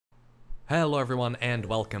Hello everyone and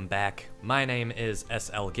welcome back. My name is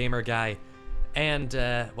SL Gamer Guy, and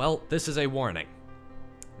well, this is a warning.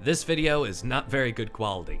 This video is not very good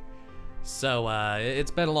quality. So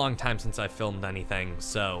it's been a long time since I filmed anything,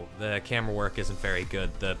 so the camera work isn't very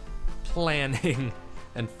good. The planning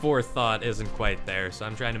and forethought isn't quite there, so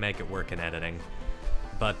I'm trying to make it work in editing.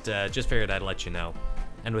 But just figured I'd let you know.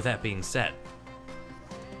 And with that being said,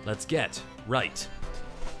 let's get right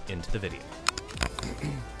into the video.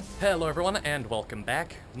 Hello everyone and welcome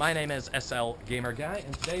back. My name is SL Gamer Guy,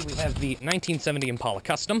 and today we have the 1970 Impala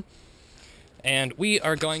Custom, and we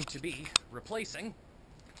are going to be replacing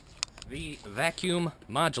the vacuum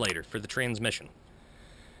modulator for the transmission.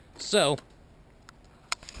 So,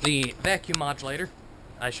 the vacuum modulator,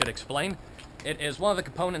 I should explain, it is one of the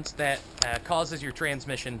components that causes your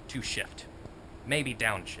transmission to shift. Maybe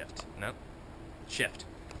downshift. No, shift.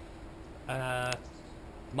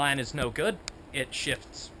 Mine is no good. It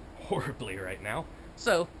shifts horribly right now,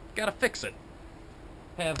 so gotta fix it.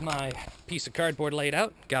 Have my piece of cardboard laid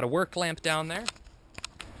out, got a work lamp down there.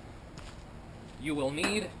 You will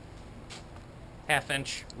need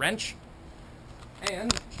half-inch wrench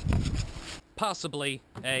and possibly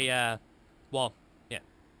a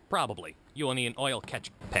probably you will need an oil catch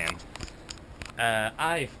pan.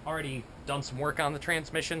 I've already done some work on the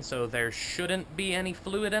transmission, so there shouldn't be any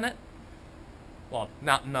fluid in it. Well,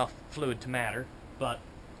 not enough fluid to matter, but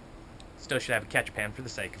still should have a catch pan for the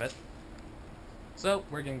sake of it. So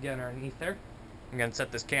we're gonna get underneath there. I'm gonna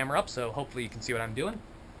set this camera up so hopefully you can see what I'm doing.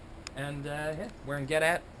 And yeah, we're gonna get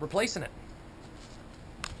at replacing it.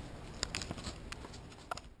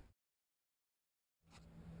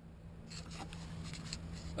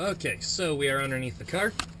 Okay, so we are underneath the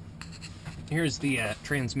car. Here's the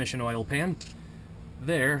transmission oil pan.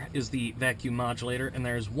 There is the vacuum modulator, and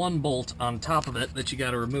there's one bolt on top of it that you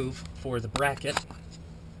gotta remove for the bracket.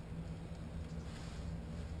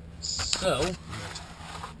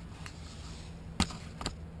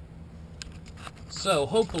 So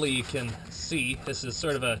hopefully you can see. This is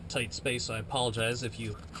sort of a tight space, so I apologize if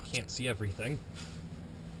you can't see everything.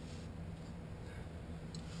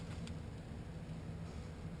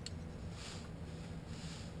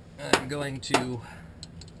 I'm going to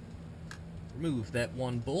remove that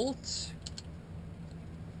one bolt.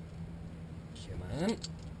 Come on.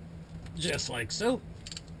 Just like so.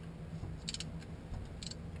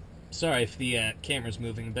 Sorry if the camera's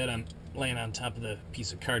moving a bit. I'm laying on top of the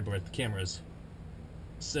piece of cardboard the camera's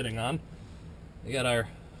sitting on. We got our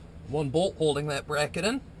one bolt holding that bracket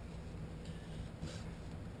in.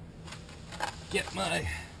 Get my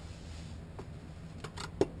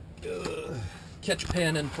catch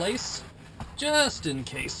pan in place, just in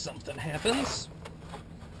case something happens.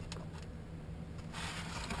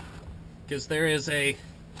 Because there is a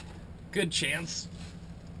good chance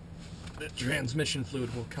that transmission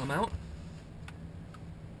fluid will come out.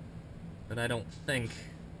 But I don't think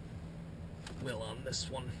it will on this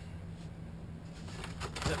one.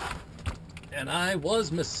 And I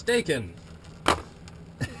was mistaken.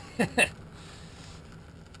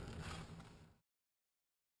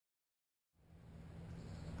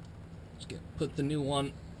 Put the new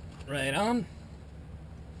one right on.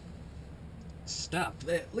 Stop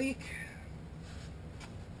that leak.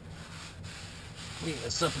 Clean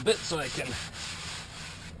this up a bit so I can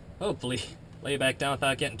hopefully lay back down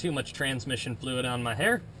without getting too much transmission fluid on my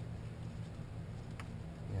hair.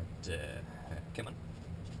 And, come on.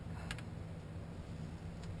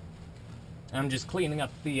 I'm just cleaning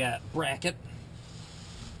up the bracket,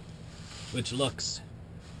 which looks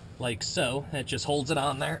like so. It just holds it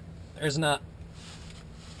on there. There's not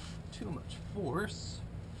too much force.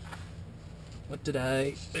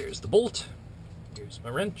 There's the bolt. Here's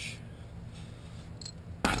my wrench.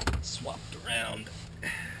 Swapped around.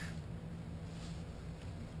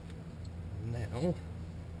 Now,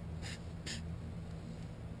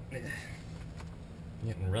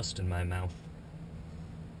 getting rust in my mouth.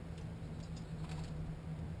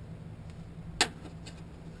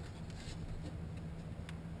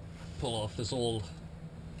 Pull off this old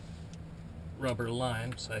rubber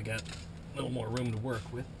line, so I got a little more room to work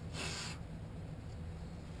with.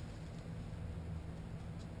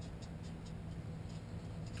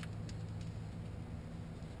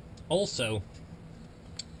 Also,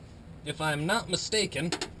 if I'm not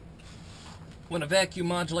mistaken, when a vacuum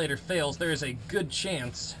modulator fails, there is a good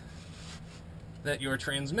chance that your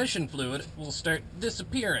transmission fluid will start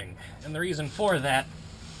disappearing. And the reason for that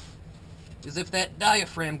is if that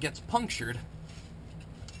diaphragm gets punctured,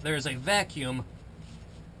 there is a vacuum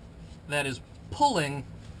that is pulling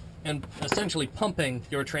and essentially pumping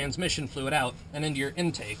your transmission fluid out and into your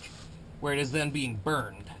intake, where it is then being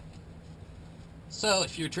burned. So,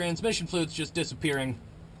 if your transmission fluid's just disappearing,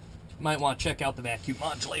 you might want to check out the vacuum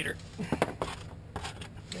modulator.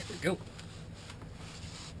 There we go.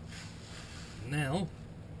 Now,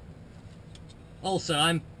 also,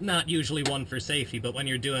 I'm not usually one for safety, but when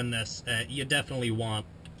you're doing this, you definitely want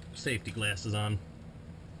safety glasses on.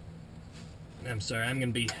 I'm sorry, I'm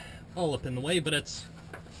going to be all up in the way, but it's...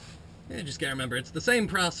 You just gotta remember, it's the same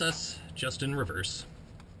process, just in reverse.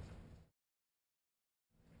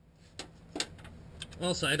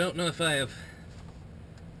 Also, I don't know if I have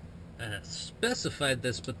specified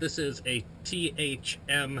this, but this is a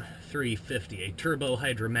TH350, a turbo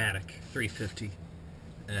hydromatic 350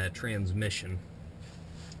 transmission.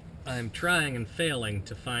 I'm trying and failing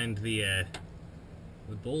to find the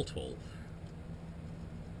bolt hole.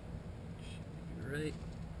 Right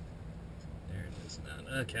there it is. Not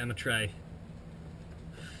okay. I'm gonna try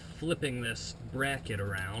flipping this bracket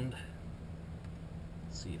around.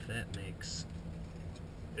 See if that makes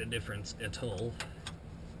a difference at all.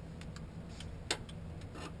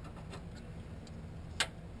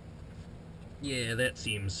 Yeah, that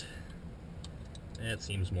seems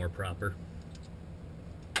more proper.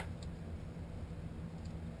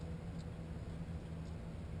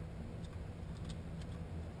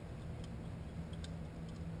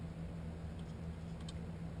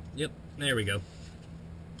 Yep, there we go.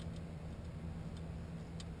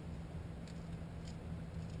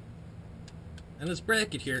 And this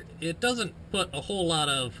bracket here, it doesn't put a whole lot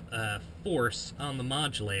of force on the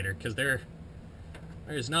modulator, because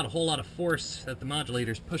there's not a whole lot of force that the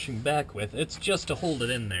modulator's pushing back with. It's just to hold it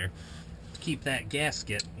in there, to keep that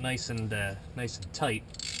gasket nice and tight.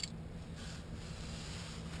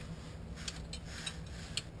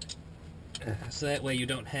 So that way you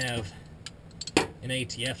don't have an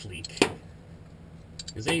ATF leak,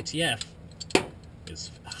 because ATF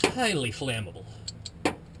is highly flammable.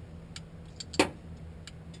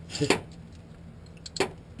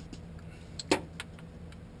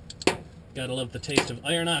 Gotta love the taste of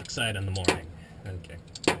iron oxide in the morning. Okay.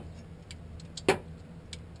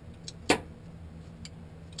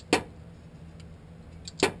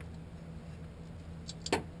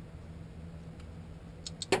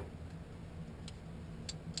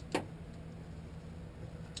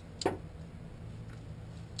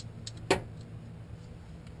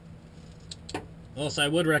 Also, I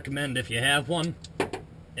would recommend, if you have one,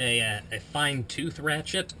 a fine tooth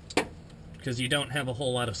ratchet, because you don't have a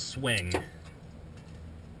whole lot of swing.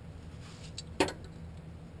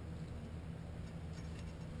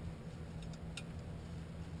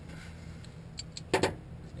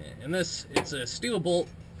 And this, it's a steel bolt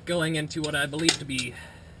going into what I believe to be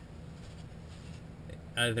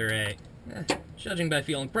either a, judging by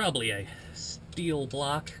feeling, probably a steel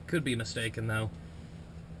block. Could be mistaken, though.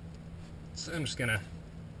 So I'm just gonna,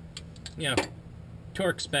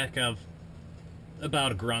 torque spec of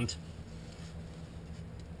about a grunt.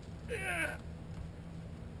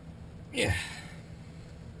 Yeah.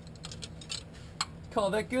 Call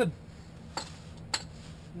that good.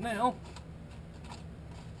 Now,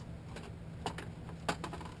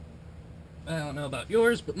 I don't know about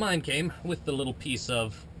yours, but mine came with the little piece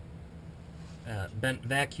of bent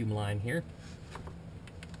vacuum line here.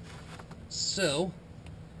 So,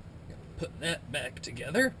 put that back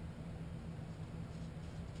together.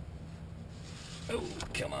 Oh,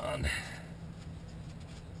 come on.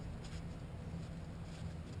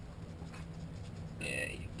 Yeah,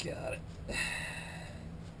 you got it.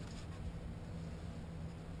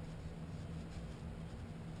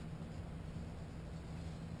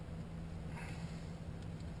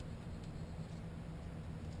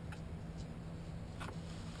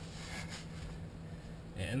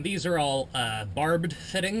 And these are all barbed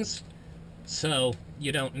fittings, so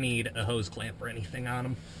you don't need a hose clamp or anything on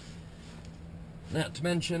them. Not to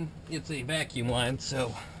mention, it's a vacuum line,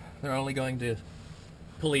 so they're only going to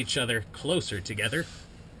pull each other closer together.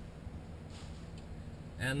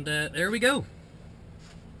 And there we go.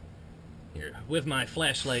 Here, with my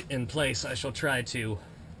flashlight in place, I shall try to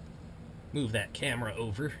move that camera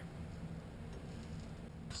over,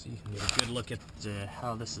 so you can get a good look at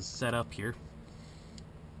how this is set up here.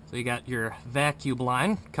 So you got your vacuum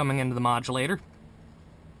line coming into the modulator.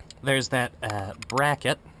 There's that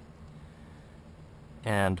bracket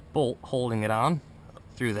and bolt holding it on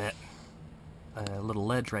through that little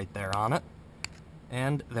ledge right there on it.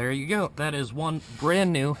 And there you go. That is one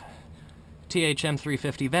brand new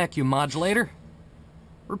TH350 vacuum modulator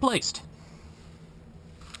replaced.